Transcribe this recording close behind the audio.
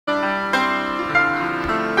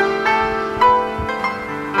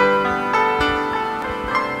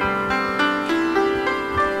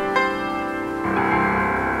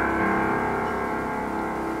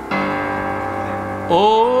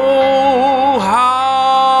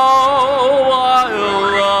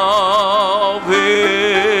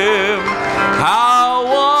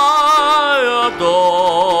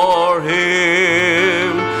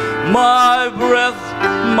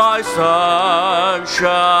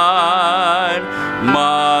sunshine,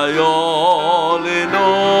 my all in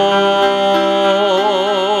all.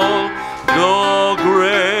 The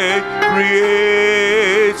great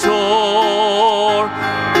Creator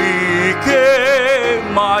became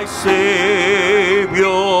my Savior,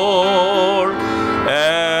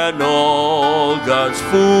 and all God's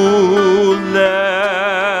fullness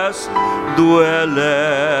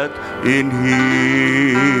dwelleth in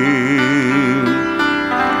Him.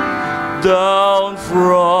 Down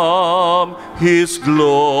from His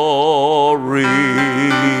glory,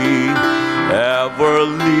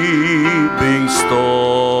 ever-living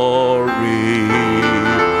story,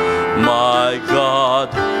 my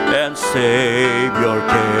God and Savior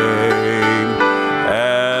came,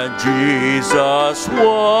 and Jesus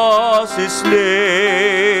was His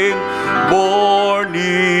name, born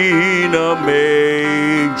in a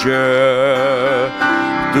manger,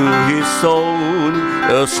 to His own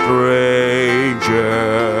a stranger,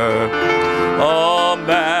 a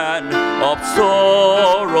man of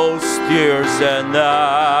sorrows, tears, and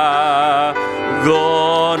agony.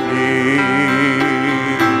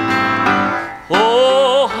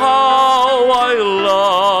 Oh, how I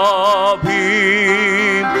love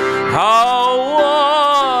Him, how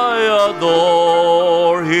I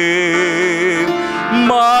adore Him,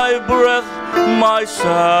 my breath, my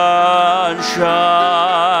sunshine,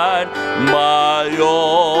 my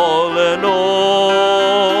all in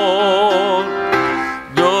all.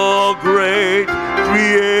 The great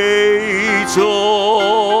Creator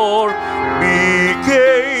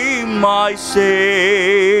became my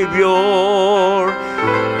Savior,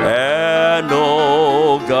 and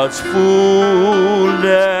all God's fullness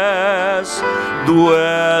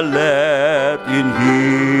dwelleth in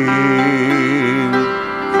Him.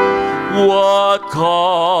 What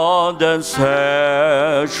condensation,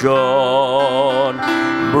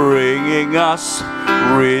 bringing us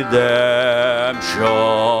redemption,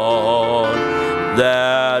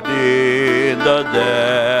 that in the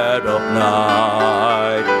dead of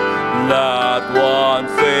night not one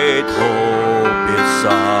faint hope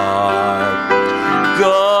beside.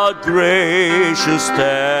 God gracious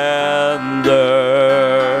tender,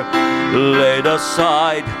 laid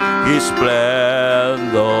aside His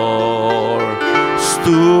splendor,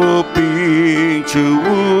 stooping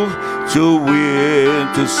to win,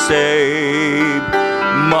 to save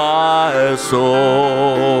my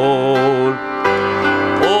soul.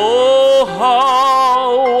 Oh,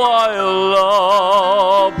 how I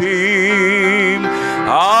love Him,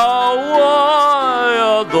 how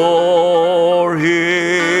I adore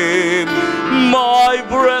Him, my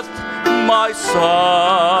breath, my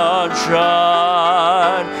sunshine,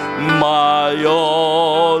 my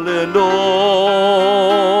all in all.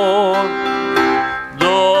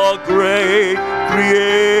 The great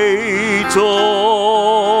Creator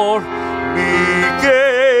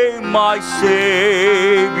became my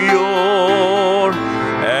Savior,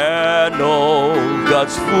 and all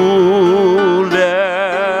God's fullness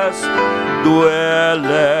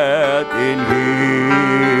dwelleth in Him.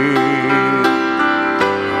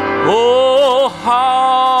 Oh,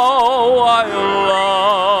 how I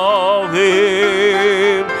love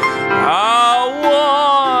Him, how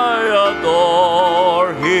I adore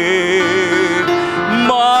Him,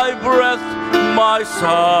 my breath, my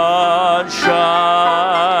sunshine,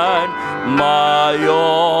 my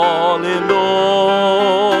all in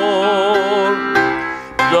all.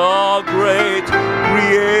 The great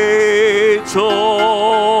Creator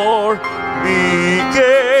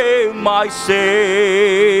became my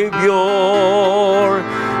Savior,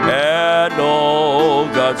 and all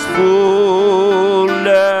God's full